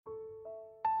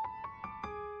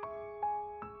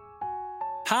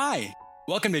Hi!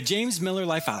 Welcome to James Miller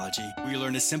Lifeology, where you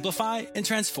learn to simplify and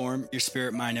transform your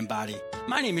spirit, mind, and body.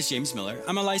 My name is James Miller.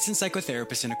 I'm a licensed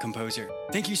psychotherapist and a composer.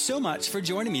 Thank you so much for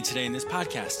joining me today in this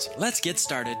podcast. Let's get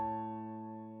started.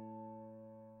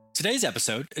 Today's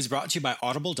episode is brought to you by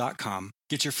Audible.com.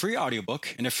 Get your free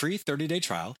audiobook and a free 30-day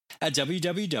trial at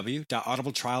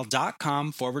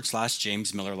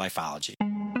www.audibletrial.com/James Miller Lifeology.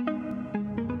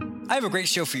 I have a great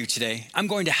show for you today. I'm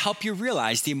going to help you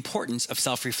realize the importance of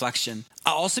self-reflection.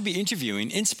 I'll also be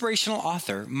interviewing inspirational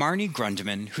author Marnie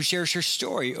Grundman, who shares her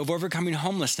story of overcoming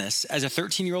homelessness as a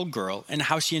 13-year-old girl and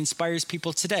how she inspires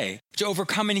people today to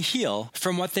overcome and heal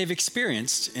from what they've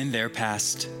experienced in their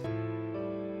past.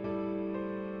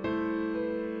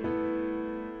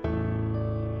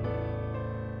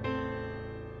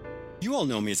 You all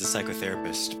know me as a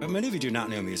psychotherapist, but many of you do not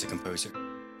know me as a composer.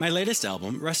 My latest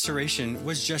album, Restoration,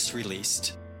 was just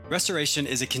released. Restoration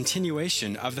is a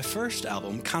continuation of the first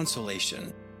album,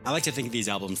 Consolation. I like to think of these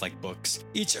albums like books.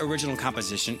 Each original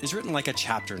composition is written like a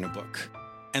chapter in a book.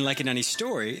 And like in any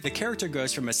story, the character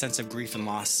goes from a sense of grief and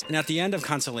loss, and at the end of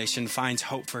Consolation finds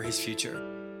hope for his future.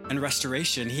 In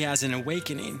Restoration, he has an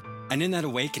awakening. And in that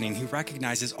awakening, he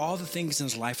recognizes all the things in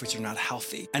his life which are not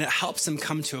healthy, and it helps him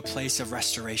come to a place of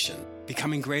restoration,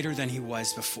 becoming greater than he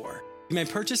was before. You may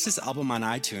purchase this album on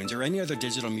iTunes or any other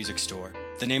digital music store.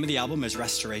 The name of the album is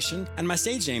Restoration, and my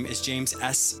stage name is James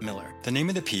S. Miller. The name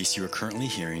of the piece you are currently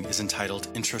hearing is entitled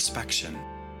Introspection.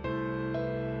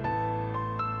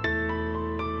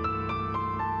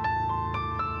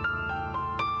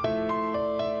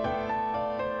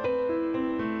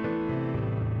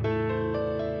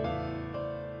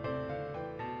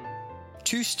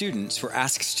 Two students were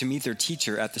asked to meet their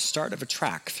teacher at the start of a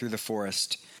track through the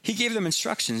forest. He gave them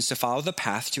instructions to follow the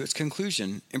path to its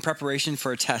conclusion in preparation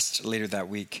for a test later that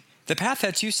week. The path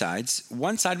had two sides.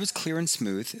 One side was clear and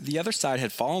smooth. The other side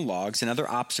had fallen logs and other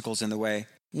obstacles in the way.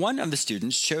 One of the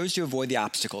students chose to avoid the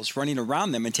obstacles, running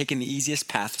around them and taking the easiest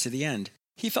path to the end.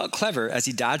 He felt clever as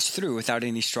he dodged through without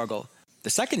any struggle.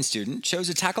 The second student chose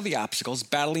to tackle the obstacles,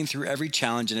 battling through every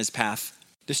challenge in his path.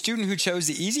 The student who chose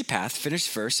the easy path finished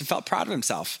first and felt proud of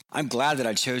himself. I'm glad that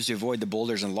I chose to avoid the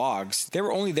boulders and logs. They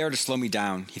were only there to slow me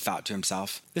down, he thought to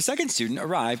himself. The second student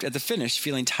arrived at the finish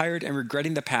feeling tired and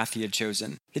regretting the path he had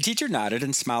chosen. The teacher nodded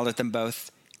and smiled at them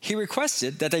both. He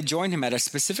requested that they join him at a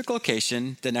specific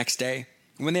location the next day.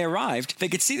 When they arrived, they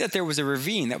could see that there was a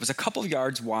ravine that was a couple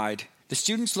yards wide. The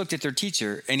students looked at their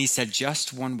teacher and he said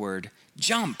just one word,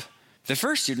 "Jump!" The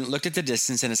first student looked at the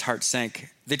distance and his heart sank.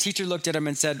 The teacher looked at him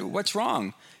and said, "What's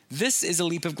wrong? This is a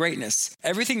leap of greatness.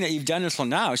 Everything that you've done until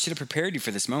now should have prepared you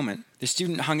for this moment." The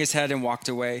student hung his head and walked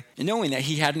away, knowing that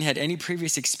he hadn't had any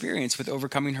previous experience with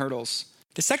overcoming hurdles.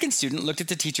 The second student looked at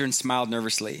the teacher and smiled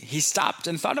nervously. He stopped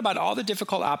and thought about all the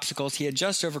difficult obstacles he had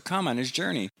just overcome on his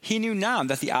journey. He knew now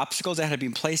that the obstacles that had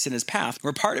been placed in his path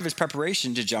were part of his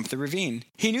preparation to jump the ravine.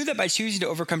 He knew that by choosing to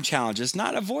overcome challenges,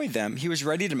 not avoid them, he was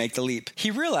ready to make the leap.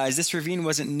 He realized this ravine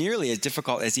wasn't nearly as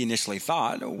difficult as he initially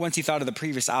thought, once he thought of the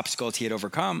previous obstacles he had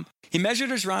overcome. He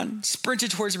measured his run,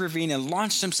 sprinted towards the ravine, and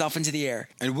launched himself into the air.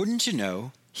 And wouldn't you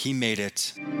know, he made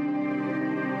it.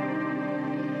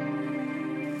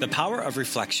 The power of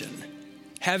reflection.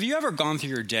 Have you ever gone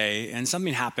through your day and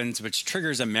something happens which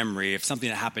triggers a memory of something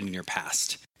that happened in your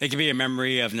past? It could be a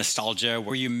memory of nostalgia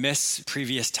where you miss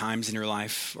previous times in your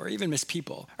life or even miss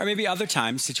people. Or maybe other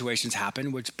times situations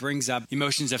happen which brings up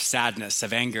emotions of sadness,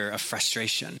 of anger, of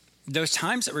frustration. Those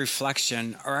times of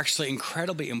reflection are actually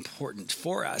incredibly important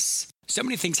for us. So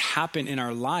many things happen in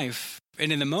our life,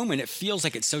 and in the moment it feels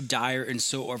like it's so dire and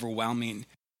so overwhelming.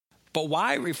 But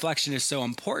why reflection is so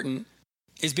important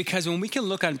is because when we can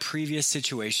look on previous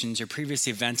situations or previous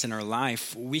events in our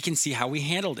life, we can see how we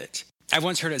handled it. I've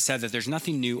once heard it said that there's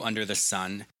nothing new under the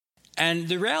sun. And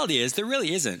the reality is, there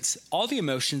really isn't. All the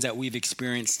emotions that we've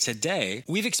experienced today,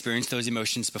 we've experienced those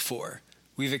emotions before.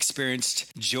 We've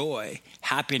experienced joy,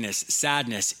 happiness,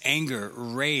 sadness, anger,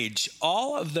 rage.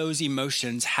 All of those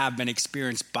emotions have been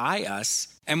experienced by us.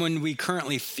 And when we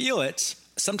currently feel it,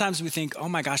 sometimes we think, oh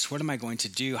my gosh, what am I going to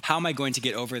do? How am I going to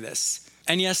get over this?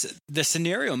 And yes, the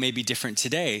scenario may be different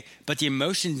today, but the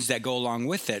emotions that go along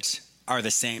with it are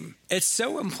the same. It's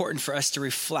so important for us to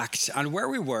reflect on where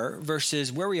we were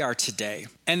versus where we are today.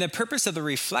 And the purpose of the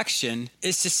reflection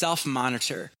is to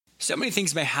self-monitor. So many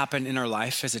things may happen in our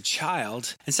life as a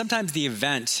child, and sometimes the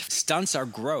event stunts our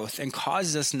growth and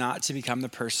causes us not to become the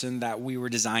person that we were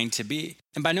designed to be.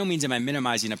 And by no means am I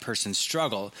minimizing a person's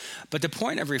struggle, but the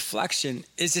point of reflection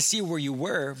is to see where you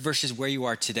were versus where you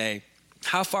are today.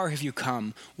 How far have you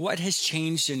come? What has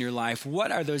changed in your life?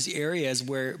 What are those areas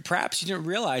where perhaps you didn't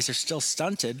realize are still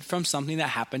stunted from something that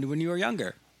happened when you were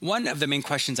younger? One of the main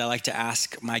questions I like to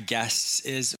ask my guests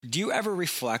is, do you ever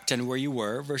reflect on where you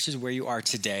were versus where you are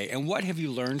today? And what have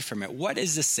you learned from it? What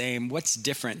is the same? What's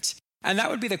different? And that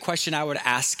would be the question I would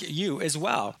ask you as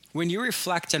well. When you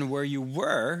reflect on where you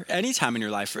were, anytime in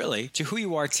your life really, to who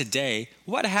you are today,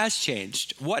 what has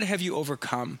changed? What have you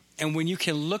overcome? And when you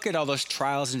can look at all those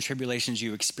trials and tribulations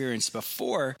you experienced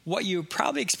before, what you're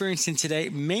probably experiencing today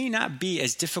may not be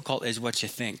as difficult as what you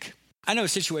think. I know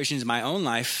situations in my own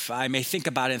life, I may think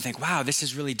about it and think, wow, this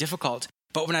is really difficult.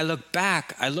 But when I look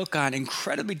back, I look on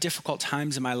incredibly difficult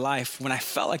times in my life when I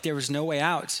felt like there was no way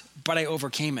out, but I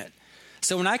overcame it.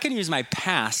 So when I can use my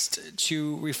past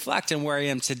to reflect on where I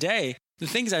am today, the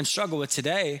things I struggle with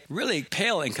today really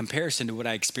pale in comparison to what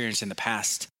I experienced in the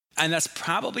past. And that's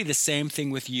probably the same thing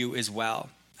with you as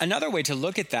well. Another way to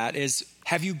look at that is,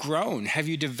 have you grown? Have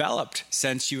you developed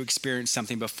since you experienced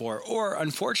something before? Or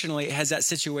unfortunately, has that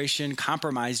situation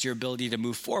compromised your ability to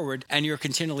move forward and you're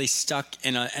continually stuck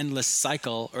in an endless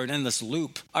cycle or an endless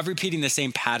loop of repeating the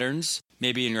same patterns,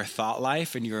 maybe in your thought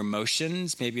life and your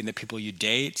emotions, maybe in the people you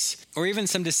date, or even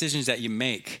some decisions that you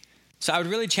make? So I would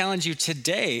really challenge you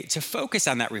today to focus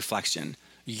on that reflection.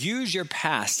 Use your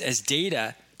past as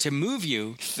data to move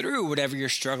you through whatever you're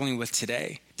struggling with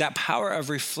today. That power of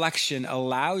reflection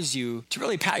allows you to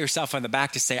really pat yourself on the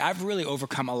back to say, I've really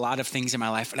overcome a lot of things in my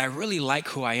life and I really like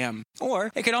who I am.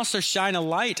 Or it can also shine a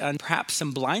light on perhaps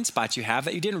some blind spots you have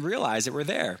that you didn't realize that were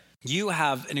there. You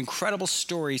have an incredible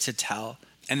story to tell,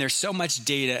 and there's so much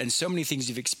data and so many things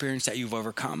you've experienced that you've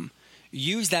overcome.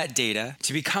 Use that data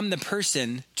to become the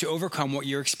person to overcome what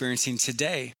you're experiencing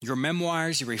today. Your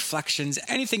memoirs, your reflections,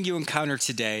 anything you encounter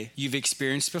today, you've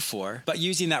experienced before, but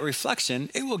using that reflection,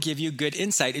 it will give you good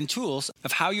insight and tools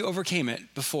of how you overcame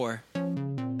it before.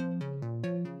 And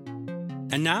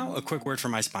now, a quick word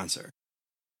from my sponsor.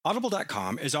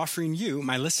 Audible.com is offering you,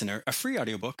 my listener, a free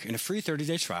audiobook and a free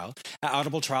 30-day trial at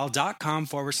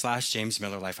audibletrial.com/James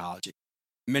Miller Lifeology.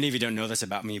 Many of you don't know this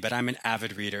about me, but I'm an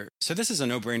avid reader, so this is a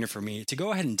no-brainer for me to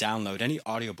go ahead and download any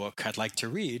audiobook I'd like to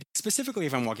read, specifically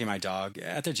if I'm walking my dog,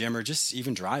 at the gym, or just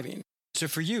even driving. So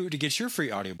for you to get your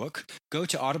free audiobook, go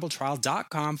to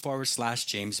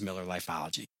audibletrial.com/James Miller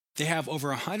Lifeology. They have over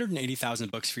 180,000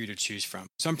 books for you to choose from,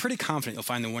 so I'm pretty confident you'll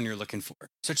find the one you're looking for.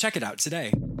 So check it out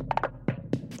today.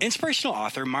 Inspirational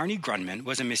author Marnie Grunman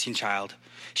was a missing child.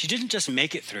 She didn't just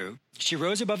make it through. She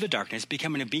rose above the darkness,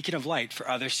 becoming a beacon of light for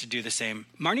others to do the same.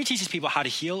 Marnie teaches people how to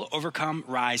heal, overcome,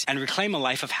 rise, and reclaim a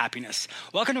life of happiness.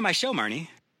 Welcome to my show, Marnie.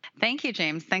 Thank you,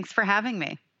 James. Thanks for having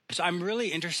me. So I'm really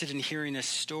interested in hearing this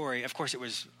story. Of course, it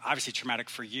was obviously traumatic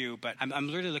for you, but I'm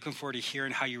really looking forward to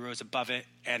hearing how you rose above it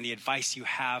and the advice you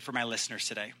have for my listeners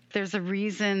today. There's a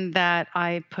reason that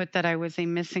I put that I was a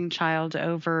missing child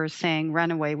over saying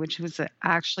runaway, which was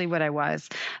actually what I was.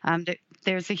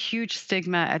 There's a huge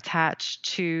stigma attached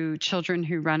to children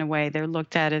who run away. They're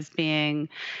looked at as being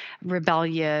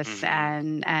rebellious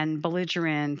and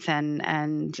belligerent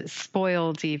and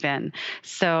spoiled even.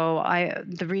 So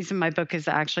the reason my book is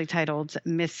actually titled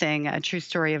Missing, A True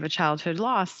Story of a Childhood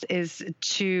Lost, is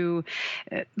to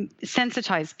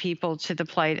sensitize people to the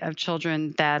plight of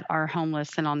children that are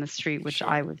homeless and on the street, which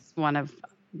I was one of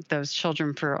those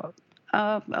children for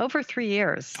over 3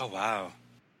 years. Oh, wow.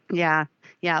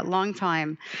 Yeah, long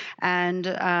time. And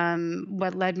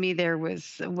what led me there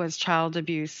was child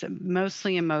abuse,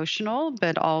 mostly emotional,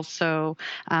 but also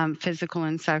physical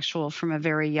and sexual from a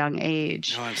very young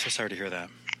age. Oh, I'm so sorry to hear that.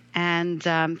 And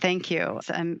thank you.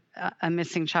 I'm a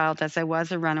missing child, as I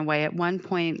was a runaway. At one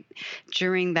point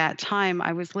during that time,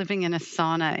 I was living in a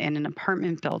sauna in an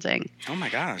apartment building. Oh, my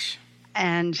gosh.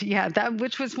 And yeah,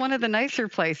 which was one of the nicer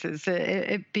places.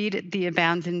 It beat the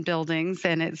abandoned buildings,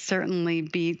 and it certainly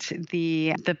beat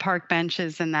the park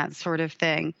benches and that sort of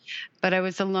thing. But I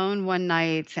was alone one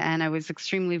night, and I was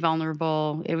extremely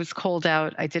vulnerable. It was cold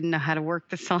out. I didn't know how to work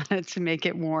the sauna to make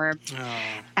it warm. Oh.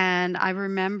 And I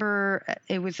remember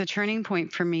it was a turning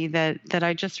point for me that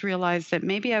I just realized that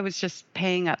maybe I was just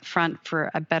paying up front for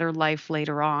a better life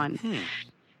later on.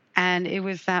 And it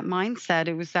was that mindset,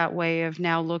 it was that way of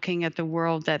now looking at the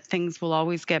world that things will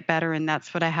always get better, and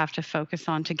that's what I have to focus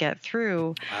on to get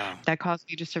through. Wow. That caused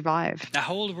me to survive. Now,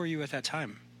 how old were you at that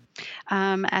time?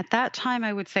 At that time,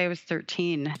 I would say I was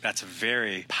 13. That's a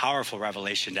very powerful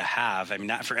revelation to have. I mean,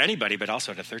 not for anybody, but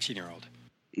also at a 13-year-old.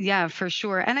 Yeah, for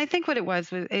sure. And I think what it was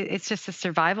it's just a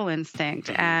survival instinct.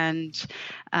 And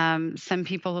some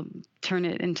people turn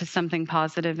it into something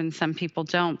positive and some people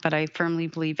don't. But I firmly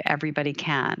believe everybody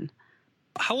can.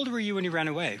 How old were you when you ran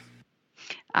away?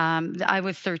 I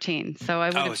was 13. So I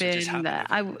would have been,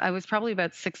 I was probably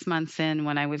about 6 months in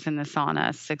when I was in the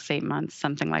sauna, 6-8 months,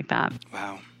 something like that.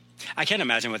 Wow. I can't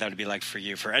imagine what that would be like for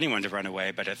you, for anyone to run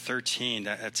away. But at 13,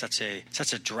 that's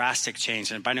such a drastic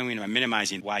change. And by no means am I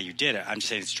minimizing why you did it. I'm just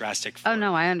saying it's drastic. Oh,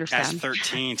 no, I understand. As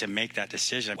 13 to make that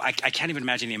decision. I can't even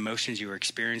imagine the emotions you were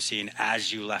experiencing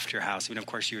as you left your house. I mean, of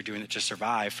course, you were doing it to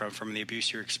survive from the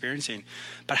abuse you were experiencing.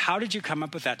 But how did you come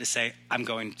up with that to say, I'm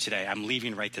going today, I'm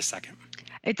leaving right this second?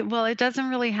 Well, it doesn't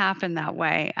really happen that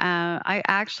way. I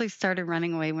actually started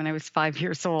running away when I was 5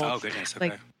 years old. Oh, goodness. Okay.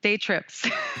 Like day trips.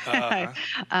 Uh-huh.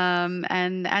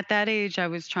 And at that age, I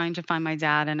was trying to find my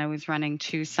dad and I was running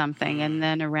to something. And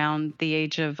then around the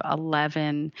age of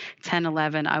 11,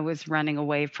 I was running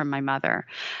away from my mother.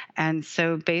 And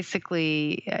so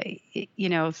basically,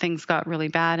 things got really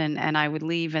bad and I would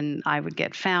leave and I would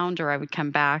get found or I would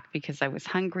come back because I was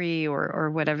hungry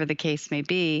or whatever the case may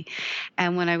be.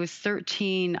 And when I was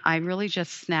 13, I really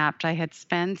just snapped. I had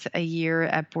spent a year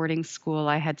at boarding school.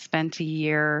 I had spent a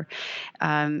year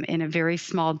in a very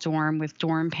small dorm with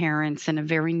dorm parents in a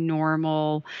very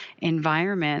normal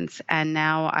environment. And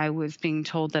now I was being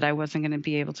told that I wasn't going to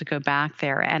be able to go back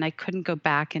there and I couldn't go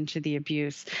back into the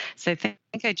abuse. So I think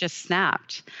I just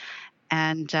snapped.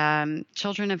 And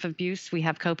children of abuse, we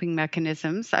have coping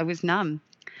mechanisms. I was numb.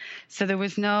 So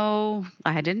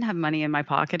I didn't have money in my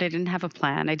pocket. I didn't have a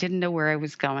plan. I didn't know where I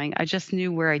was going. I just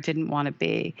knew where I didn't want to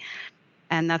be.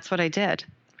 And that's what I did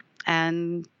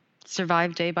and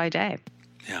survived day by day.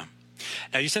 Yeah.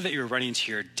 Now, you said that you were running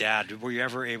to your dad. Were you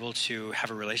ever able to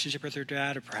have a relationship with your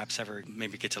dad or perhaps ever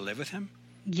maybe get to live with him?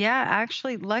 Yeah,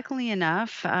 actually, luckily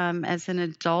enough, as an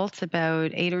adult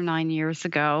about 8 or 9 years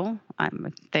ago, I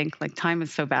think like time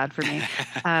is so bad for me.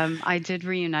 I did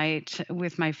reunite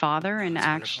with my father and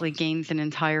actually gained an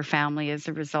entire family as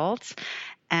a result.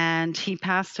 And he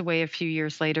passed away a few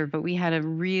years later, but we had a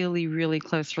really, really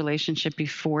close relationship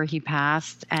before he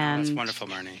passed. And that's wonderful,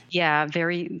 Marnie. Yeah,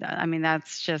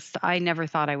 I never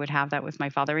thought I would have that with my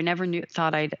father. I never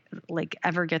thought I'd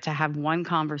ever get to have one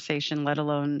conversation, let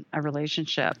alone a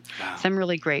relationship. Wow. So I'm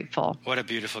really grateful. What a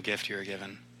beautiful gift you were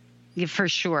given. Yeah, for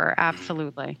sure.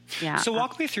 Absolutely. Yeah. So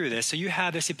walk me through this. So you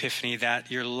had this epiphany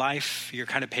that your life, you're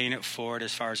kind of paying it forward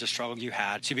as far as the struggle you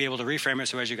had to be able to reframe it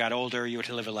so as you got older, you were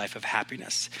to live a life of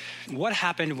happiness. What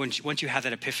happened once you had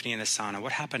that epiphany in the sauna?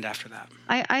 What happened after that?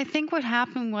 I think what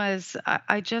happened was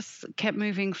I just kept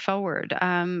moving forward.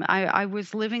 I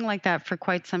was living like that for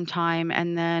quite some time.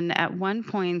 And then at one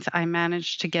point, I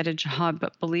managed to get a job,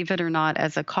 believe it or not,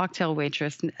 as a cocktail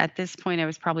waitress. At this point, I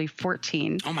was probably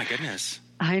 14. Oh, my goodness.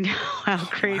 I know, how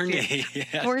crazy.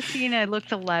 Yes. 14, I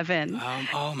looked 11.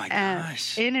 Oh my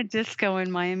gosh. In a disco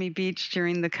in Miami Beach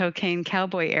during the cocaine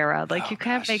cowboy era. You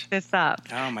can't make this up.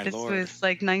 Oh my Lord. This was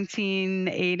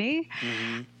 1980.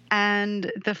 Mm-hmm.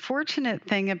 And the fortunate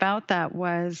thing about that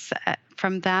was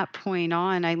from that point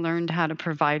on, I learned how to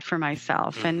provide for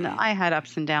myself. Mm-hmm. And I had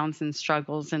ups and downs and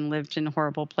struggles and lived in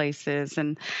horrible places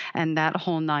and that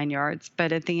whole 9 yards.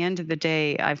 But at the end of the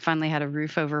day, I finally had a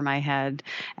roof over my head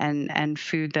and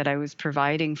food that I was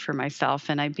providing for myself.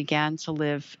 And I began to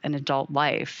live an adult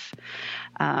life.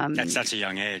 At such a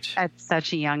young age. At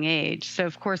such a young age. So,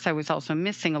 of course, I was also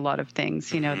missing a lot of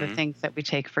things, the things that we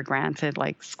take for granted,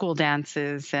 like school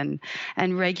dances and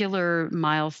regular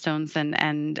milestones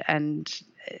and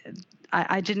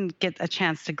I didn't get a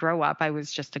chance to grow up. I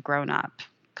was just a grown-up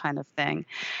kind of thing.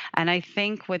 And I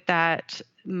think what that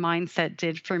mindset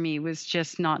did for me was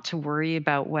just not to worry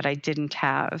about what I didn't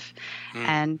have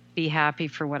and be happy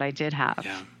for what I did have.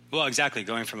 Yeah. Well, exactly.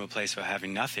 Going from a place of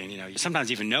having nothing, you sometimes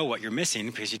even know what you're missing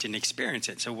because you didn't experience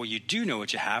it. So, you do know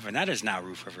what you have, and that is now a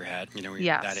roof over your head, when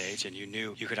you're at that age, and you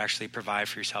knew you could actually provide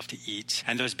for yourself to eat.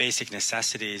 And those basic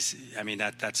necessities, I mean,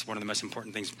 that's one of the most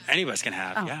important things any of us can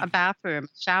have. A bathroom,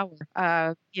 shower,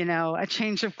 a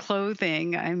change of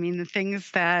clothing. I mean, the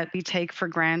things that we take for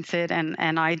granted,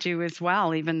 and I do as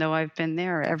well, even though I've been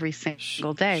there every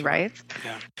single day, sure. Right?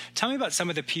 Yeah. Tell me about some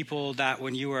of the people that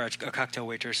when you were a cocktail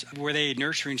waitress, were they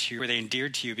nurturing to you? Were they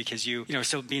endeared to you because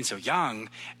so being so young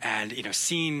and,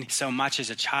 seeing so much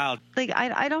as a child?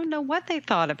 I don't know what they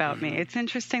thought about me. It's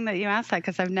interesting that you asked that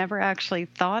because I've never actually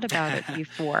thought about it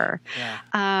before.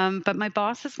 Yeah. But my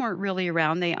bosses weren't really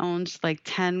around. They owned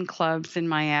 10 clubs in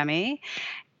Miami.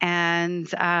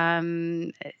 And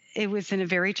it was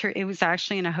it was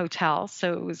actually in a hotel,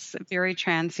 so it was very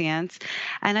transient.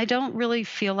 And I don't really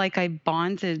feel like I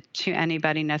bonded to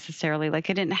anybody necessarily. I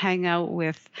didn't hang out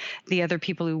with the other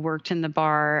people who worked in the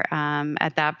bar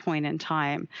at that point in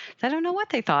time. So I don't know what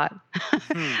they thought.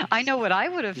 I know what I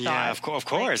would have thought. Yeah, of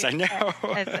course, I know.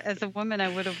 as a woman,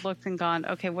 I would have looked and gone,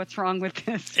 okay, what's wrong with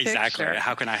this Exactly. picture?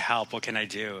 How can I help? What can I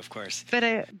do? Of course. But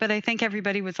I think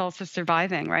everybody was also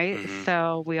surviving, right?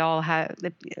 So we all had.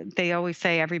 They always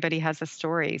say everybody everybody has a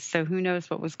story. So who knows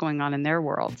what was going on in their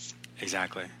worlds?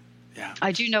 Exactly. Yeah.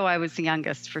 I do know I was the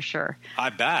youngest for sure. I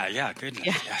bet. Yeah. Goodness.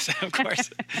 Yeah. Yes, of course.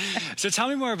 So tell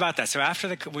me more about that. So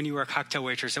after when you were a cocktail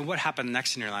waitress, and what happened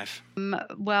next in your life?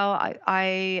 Well,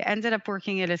 I ended up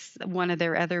working at one of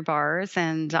their other bars,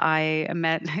 and I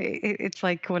met. It's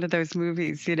like one of those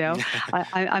movies, you know.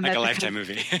 I Like met a Lifetime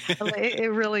movie.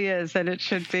 It really is, and it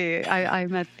should be. I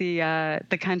met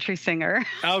the country singer.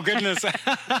 Oh goodness!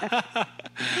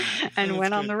 And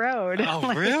went on the road.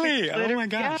 Oh really? Oh my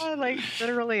gosh! Yeah, like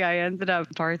literally, I ended up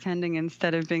bartending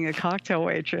instead of being a cocktail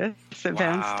waitress.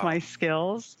 Advanced my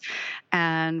skills,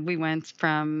 and we went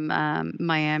from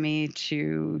Miami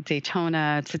to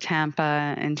Daytona to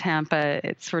Tampa. In Tampa,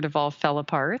 it sort of all fell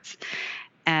apart,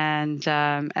 and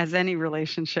as any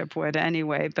relationship would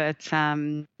anyway. But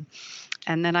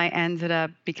and then I ended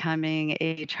up becoming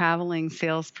a traveling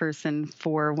salesperson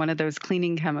for one of those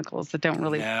cleaning chemicals that don't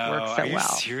really work so well. Are you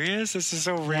serious? This is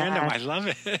so random. I love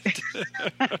it.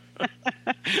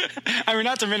 I mean,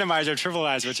 not to minimize or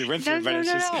trivialize what you went through, but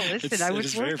it's just Listen, I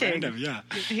was working. Very random, yeah.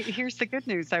 Here's the good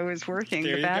news. I was working.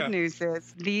 There the bad news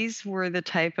is these were the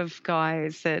type of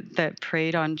guys that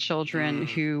preyed on children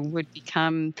who would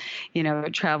become,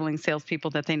 traveling salespeople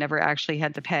that they never actually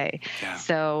had to pay. Yeah.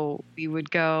 So we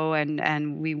would go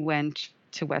and we went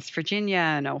to West Virginia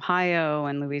and Ohio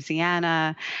and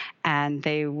Louisiana, and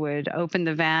they would open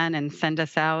the van and send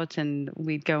us out, and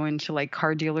we'd go into like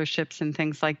car dealerships and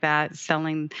things like that,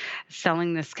 selling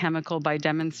this chemical by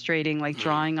demonstrating, like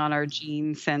drawing on our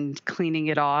jeans and cleaning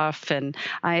it off. And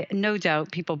I no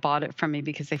doubt people bought it from me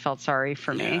because they felt sorry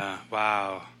for me. Yeah.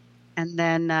 Wow. And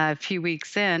then a few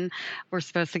weeks in, we're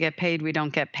supposed to get paid. We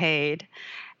don't get paid.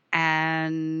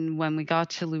 And when we got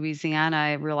to Louisiana,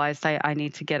 I realized I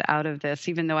need to get out of this.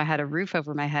 Even though I had a roof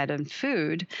over my head and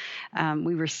food,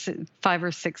 we were 5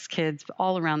 or 6 kids,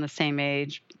 all around the same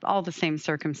age, all the same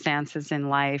circumstances in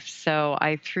life. So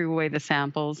I threw away the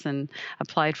samples and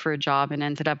applied for a job and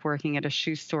ended up working at a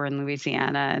shoe store in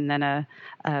Louisiana, and then a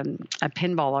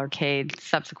pinball arcade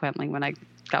subsequently when I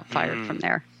got fired from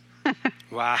there.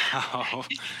 Wow.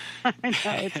 I know,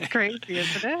 it's crazy,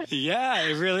 isn't it? Yeah,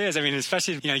 it really is. I mean,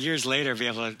 especially, years later, be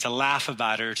able to laugh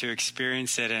about it or to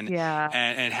experience it and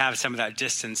have some of that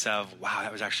distance of, wow,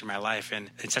 that was actually my life. And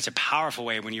in such a powerful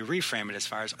way, when you reframe it as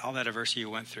far as all that adversity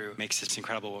you went through, makes this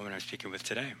incredible woman I'm speaking with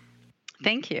today.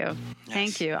 Thank you. Yes.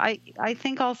 Thank you. I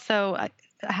think also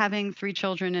having 3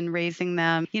 children and raising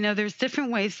them, there's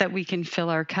different ways that we can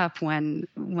fill our cup when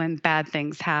bad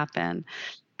things happen.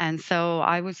 And so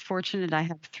I was fortunate. I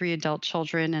have 3 adult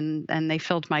children, and they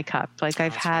filled my cup. Like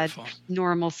I've had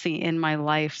normalcy in my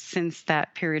life since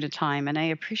that period of time, and I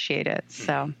appreciate it.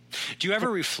 So, do you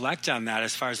ever reflect on that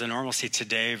as far as the normalcy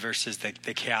today versus the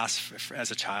chaos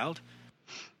as a child?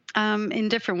 In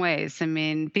different ways. I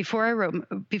mean, before I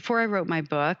wrote my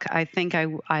book, I think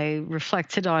I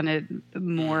reflected on it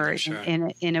more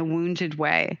in a wounded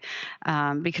way,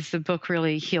 because the book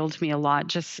really healed me a lot.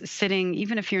 Just sitting,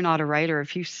 even if you're not a writer,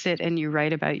 if you sit and you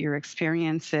write about your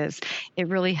experiences, it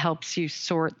really helps you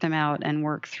sort them out and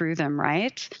work through them,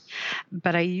 right?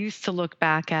 But I used to look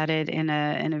back at it in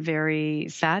a very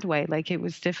sad way. Like it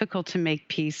was difficult to make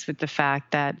peace with the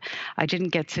fact that I didn't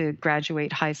get to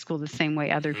graduate high school the same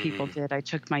way other people did. I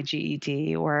took my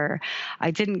GED, or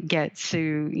I didn't get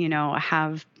to,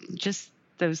 have just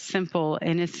those simple,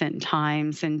 innocent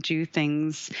times and do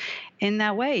things in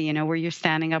that way, where you're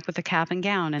standing up with a cap and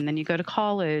gown and then you go to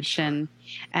college. And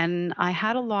I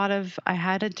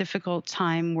had a difficult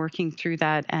time working through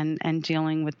that and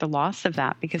dealing with the loss of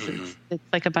that, because it's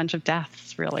like a bunch of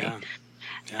deaths, really. Yeah.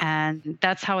 Yeah. And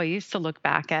that's how I used to look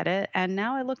back at it. And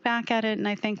now I look back at it and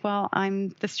I think, well,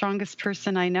 I'm the strongest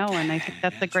person I know. And I think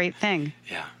that's a great thing.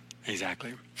 Yeah,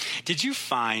 exactly. Did you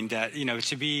find that,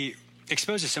 to be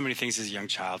exposed to so many things as a young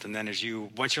child, and then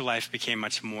once your life became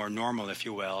much more normal, if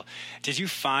you will, did you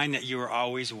find that you were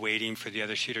always waiting for the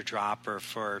other shoe to drop or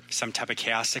for some type of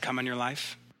chaos to come in your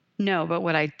life? No, but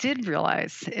what I did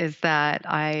realize is that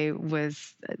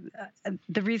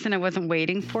the reason I wasn't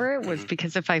waiting for it was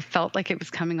because if I felt like it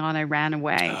was coming on, I ran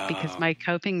away, because my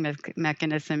coping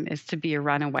mechanism is to be a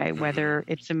runaway, whether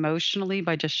it's emotionally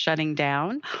by just shutting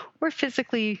down or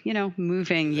physically,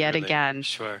 moving yet again.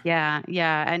 Sure. Yeah.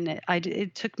 And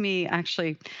it took me,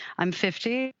 actually, I'm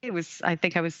 50. I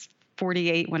think I was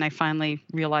 48 when I finally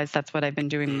realized that's what I've been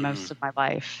doing most of my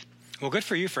life. Well, good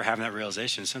for you for having that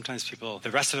realization. Sometimes people,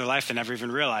 the rest of their life, they never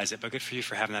even realize it, but good for you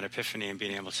for having that epiphany and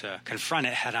being able to confront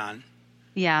it head on.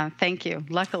 Yeah, thank you.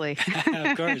 Luckily.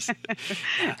 Of course.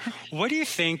 Yeah. What do you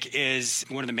think is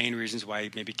one of the main reasons why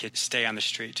maybe kids stay on the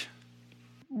street?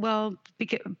 Well,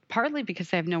 partly because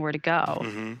they have nowhere to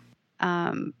go.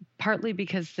 partly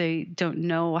because they don't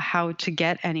know how to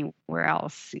get anywhere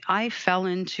else. I fell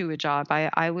into a job.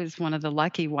 I was one of the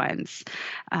lucky ones,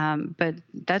 but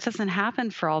that doesn't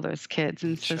happen for all those kids.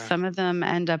 And so Sure. some of them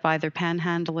end up either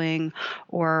panhandling,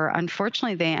 or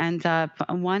unfortunately, they end up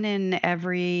one in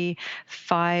every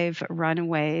five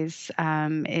runaways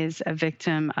is a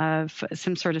victim of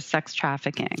some sort of sex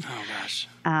trafficking. Oh gosh.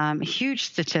 Huge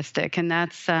statistic, and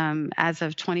that's as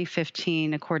of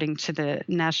 2015, according to the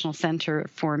National Center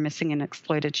for Missing and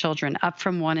Exploited Children, up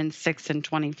from one in six in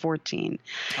 2014.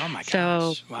 Oh my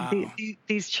So gosh. Wow.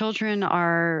 these children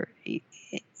are,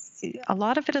 a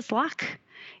lot of it is luck.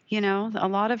 A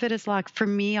lot of it is luck. For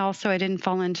me, also, I didn't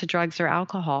fall into drugs or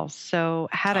alcohol. So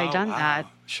Oh wow.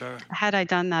 Sure. had I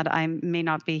done that, I may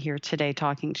not be here today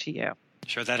talking to you.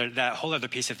 Sure, that whole other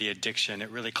piece of the addiction, it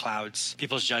really clouds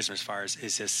people's judgment as far as,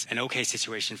 is this an okay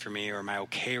situation for me, or am I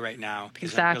okay right now?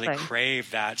 Because I really Exactly.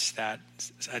 crave that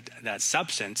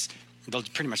substance. They'll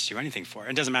pretty much do anything for it.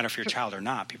 It doesn't matter if you're a child or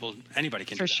not. Anybody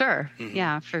can do For that. sure. Hmm.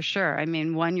 Yeah, for sure. I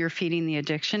mean, one, you're feeding the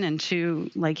addiction, and two,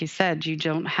 like you said, you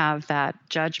don't have that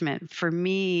judgment. For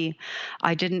me,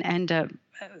 I didn't end up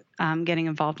getting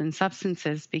involved in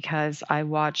substances because I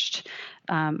watched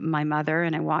my mother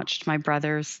and I watched my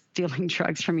brothers stealing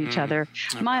drugs from each Mm. other.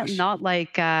 Oh gosh.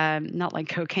 Not like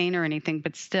cocaine or anything,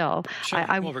 but still, Sure.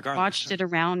 I Well, regardless. watched Sure. it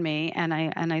around me, and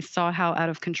I saw how out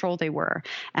of control they were,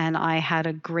 and I had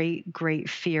a great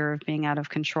fear of being out of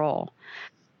control.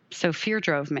 So fear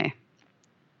drove me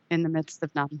in the midst of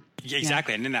none. Yeah, Yeah,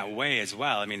 exactly. And in that way as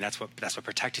well. I mean, that's what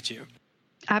protected you.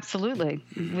 absolutely,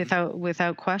 Hmm.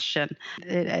 without question,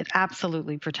 it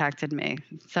absolutely protected me.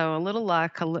 So a little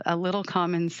luck, a little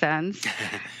common sense,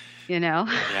 you know,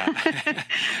 Yeah.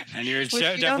 And you're which you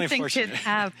don't definitely think kids fortunate.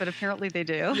 have, but apparently they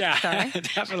do. Yeah, Sorry.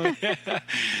 definitely.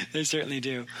 They certainly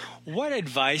do. What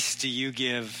advice do you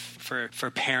give for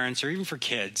parents or even for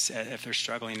kids if they're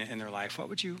struggling in their life? What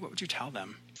would you tell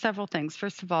them? Several things.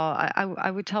 First of all, I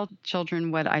would tell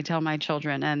children what I tell my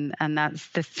children, and that's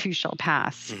this too shall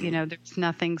pass. Hmm. There's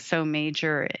nothing so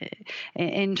major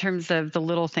in terms of the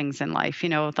little things in life.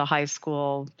 The high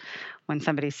school, when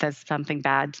somebody says something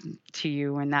bad to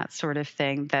you and that sort of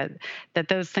thing, that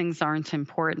those things aren't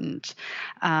important.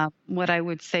 What I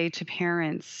would say to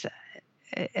parents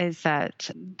is that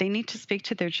they need to speak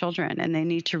to their children, and they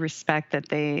need to respect that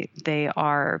they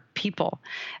are people.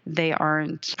 They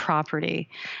aren't property,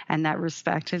 and that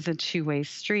respect is a two-way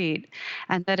street,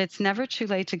 and that it's never too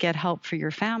late to get help for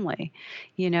your family.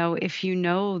 If you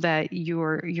know that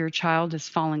your child is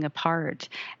falling apart,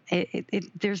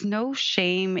 there's no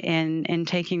shame in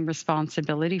taking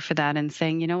responsibility for that and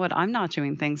saying, you know what, I'm not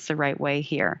doing things the right way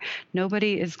here.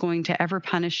 Nobody is going to ever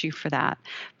punish you for that.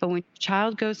 But when your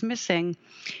child goes missing,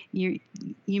 you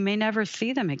may never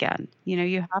see them again.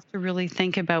 You have to really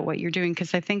think about what you're doing,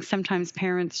 because I think sometimes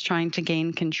parents trying to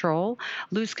gain control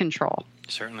lose control.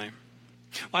 Certainly.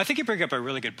 Well, I think you bring up a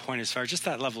really good point as far as just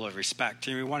that level of respect.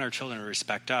 We want our children to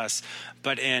respect us,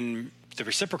 but in the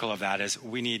reciprocal of that is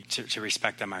we need to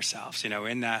respect them ourselves.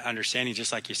 In that understanding,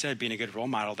 just like you said, being a good role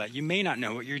model, that you may not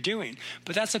know what you're doing,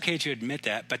 but that's okay to admit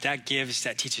that. But that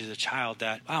teaches a child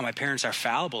that, wow, my parents are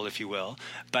fallible, if you will,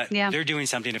 but Yeah. they're doing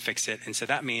something to fix it. And so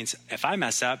that means if I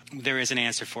mess up, there is an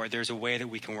answer for it. There's a way that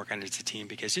we can work on it as a team,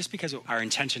 because just because our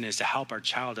intention is to help our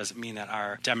child doesn't mean that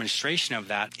our demonstration of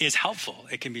that is helpful.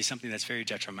 It can be something that's very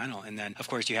detrimental. And then, of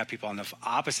course, you have people on the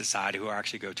opposite side who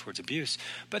actually go towards abuse.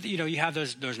 But, you have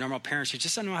those normal parents who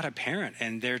just don't know how to parent.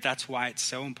 And that's why it's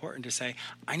so important to say,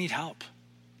 I need help.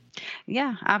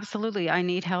 Yeah, absolutely. I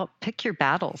need help. Pick your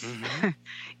battles. Hmm.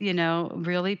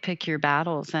 Really pick your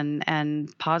battles,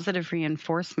 and positive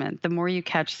reinforcement. The more you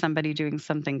catch somebody doing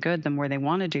something good, the more they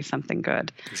want to do something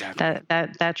good. Exactly.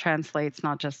 That translates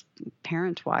not just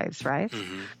parent wise, right?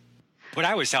 Hmm. What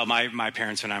I always tell my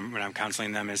parents when I'm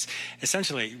counseling them is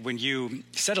essentially, when you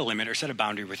set a limit or set a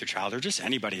boundary with your child, or just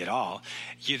anybody at all,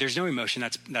 there's no emotion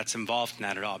that's involved in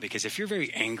that at all. Because if you're very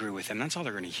angry with them, that's all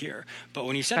they're going to hear. But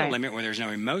when you set a Right. limit where there's no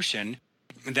emotion,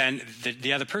 then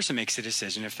the other person makes a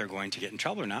decision if they're going to get in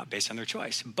trouble or not based on their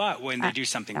choice. But when they do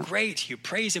something Yeah. great, you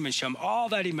praise them and show them all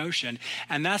that emotion,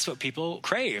 and that's what people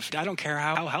crave. I don't care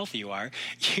how healthy you are.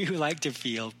 You like to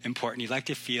feel important. You like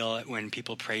to feel it when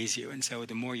people praise you. And so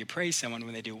the more you praise someone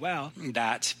when they do well,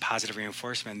 that positive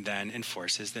reinforcement then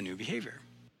enforces the new behavior.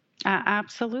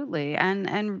 Absolutely,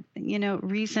 and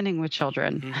reasoning with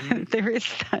children. Hmm. there is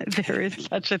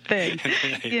such a thing.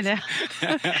 you know,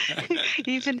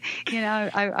 Even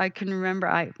I can remember,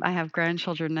 I have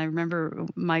grandchildren, and I remember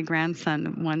my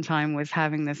grandson one time was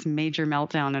having this major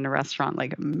meltdown in a restaurant,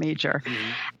 like major,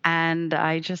 Hmm. and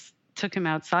I just took him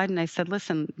outside and I said,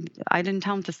 listen, I didn't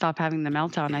tell him to stop having the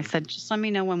meltdown. I said, just let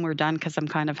me know when we're done because I'm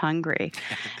kind of hungry.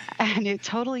 And it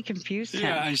totally confused him.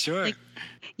 Yeah, I'm sure. Like,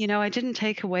 I didn't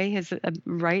take away his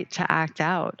right to act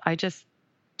out. I just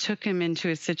took him into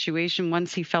a situation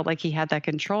once he felt like he had that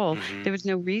control. There was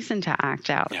no reason to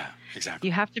act out. Yeah, exactly.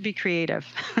 You have to be creative.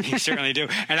 You certainly do.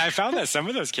 And I found that some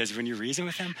of those kids, when you reason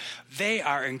with them, they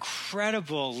are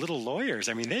incredible little lawyers.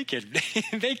 I mean, they can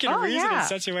reason in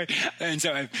such a way. And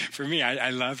so for me,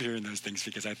 I love hearing those things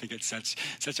because I think it's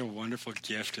such a wonderful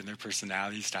gift in their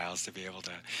personality styles to be able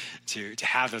to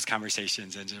have those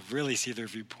conversations and to really see their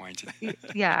viewpoint.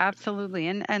 Yeah, absolutely.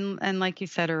 And like you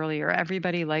said earlier,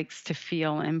 everybody likes to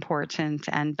feel important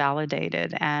and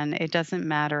validated. And it doesn't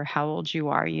matter how old you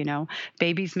are,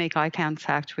 babies make eye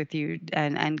contact with you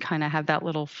and kind of have that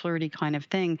little flirty kind of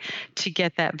thing to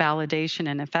get that validation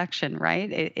and affection,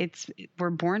 right? We're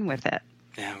born with it.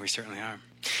 Yeah, we certainly are.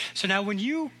 So now when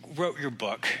you wrote your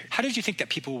book, how did you think that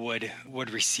people would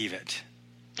receive it?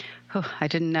 Oh, I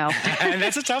didn't know. And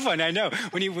that's a tough one. I know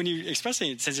when you,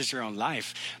 especially since it's your own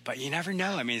life, but you never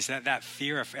know. I mean, it's that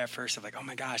fear at first of like, oh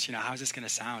my gosh, how is this going to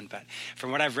sound? But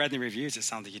from what I've read in the reviews, it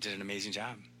sounds like you did an amazing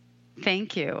job.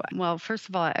 Thank you. Well, first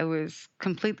of all, I was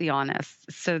completely honest.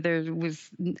 So there was,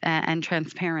 and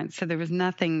transparent. So there was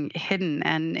nothing hidden,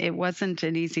 and it wasn't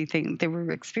an easy thing. There were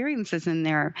experiences in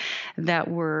there that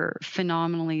were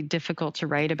phenomenally difficult to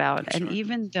write about. Sure. And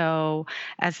even though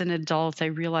as an adult, I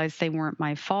realized they weren't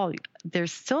my fault,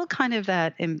 there's still kind of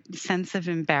that sense of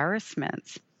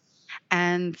embarrassment.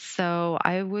 And so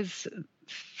I was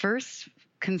first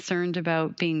concerned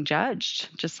about being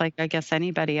judged, just like I guess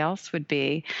anybody else would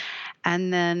be.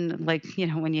 And then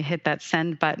when you hit that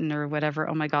send button or whatever,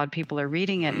 oh my God, people are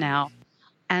reading it now.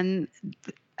 And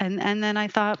then I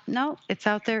thought, no, it's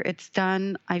out there, it's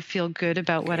done. I feel good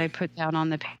about what I put down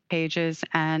on the pages.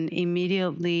 And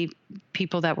immediately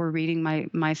people that were reading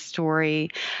my story,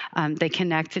 they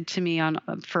connected to me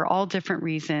for all different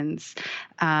reasons.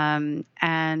 And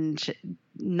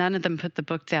none of them put the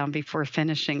book down before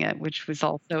finishing it, which was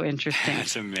also interesting.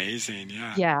 That's amazing.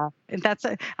 Yeah. Yeah.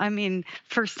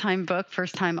 First time book,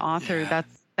 first time author. Yeah.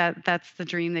 That's the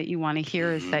dream that you want to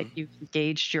hear, is that you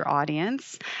engaged your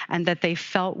audience and that they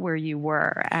felt where you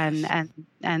were. And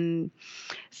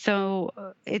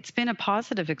so it's been a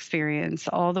positive experience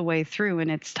all the way through. And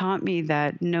it's taught me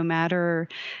that no matter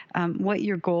what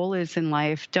your goal is in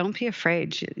life, don't be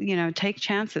afraid, take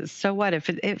chances. So what if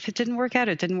it didn't work out,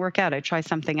 it didn't work out. I try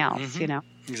something else,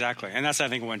 Exactly. And that's, I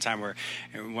think, one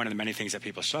of the many things that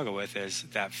people struggle with is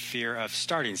that fear of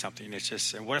starting something. It's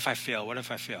just, what if I fail? What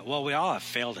if I fail? Well, we all have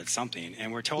failed at something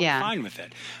and we're totally fine with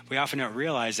it. We often don't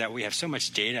realize that we have so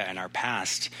much data in our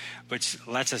past, which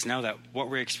lets us know that what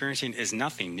we're experiencing is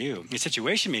nothing new. The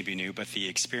situation may be new, but the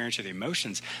experience or the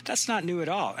emotions, that's not new at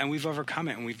all. And we've overcome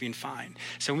it and we've been fine.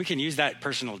 So we can use that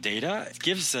personal data. It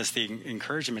gives us the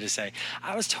encouragement to say,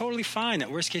 I was totally fine. That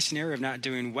worst case scenario of not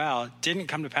doing well didn't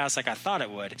come to pass like I thought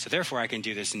it would. So therefore, I can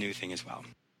do this new thing as well.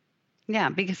 Yeah,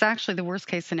 because actually the worst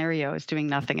case scenario is doing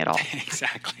nothing at all.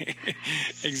 Exactly.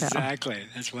 Exactly.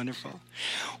 That's wonderful.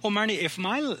 Well, Marnie, if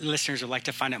my listeners would like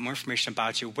to find out more information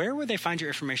about you, where would they find your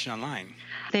information online?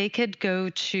 They could go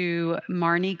to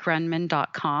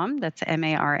marniegrunman.com. That's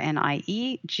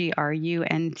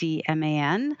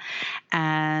MarnieGrundman.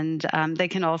 And they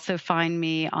can also find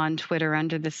me on Twitter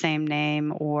under the same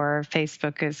name, or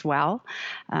Facebook as well.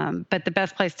 But the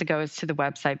best place to go is to the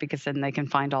website, because then they can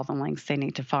find all the links they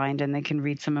need to find, and they can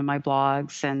read some of my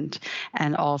blogs and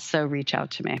also reach out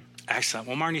to me. Excellent.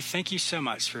 Well, Marnie, thank you so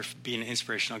much for being an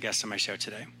inspirational guest on my show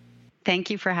today.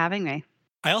 Thank you for having me.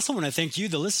 I also want to thank you,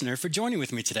 the listener, for joining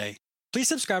with me today. Please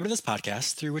subscribe to this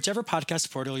podcast through whichever podcast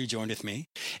portal you joined with me.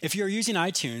 If you're using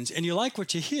iTunes and you like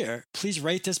what you hear, please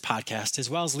rate this podcast as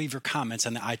well as leave your comments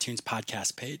on the iTunes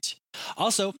podcast page.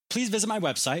 Also, please visit my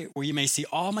website where you may see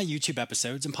all my YouTube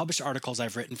episodes and published articles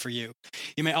I've written for you.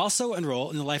 You may also enroll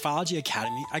in the Lifeology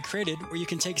Academy I created, where you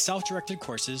can take self-directed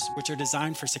courses which are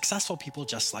designed for successful people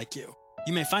just like you.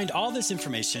 You may find all this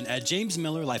information at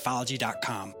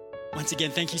jamesmillerlifeology.com. Once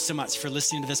again, thank you so much for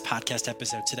listening to this podcast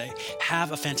episode today.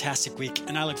 Have a fantastic week,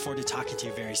 and I look forward to talking to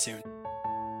you very soon.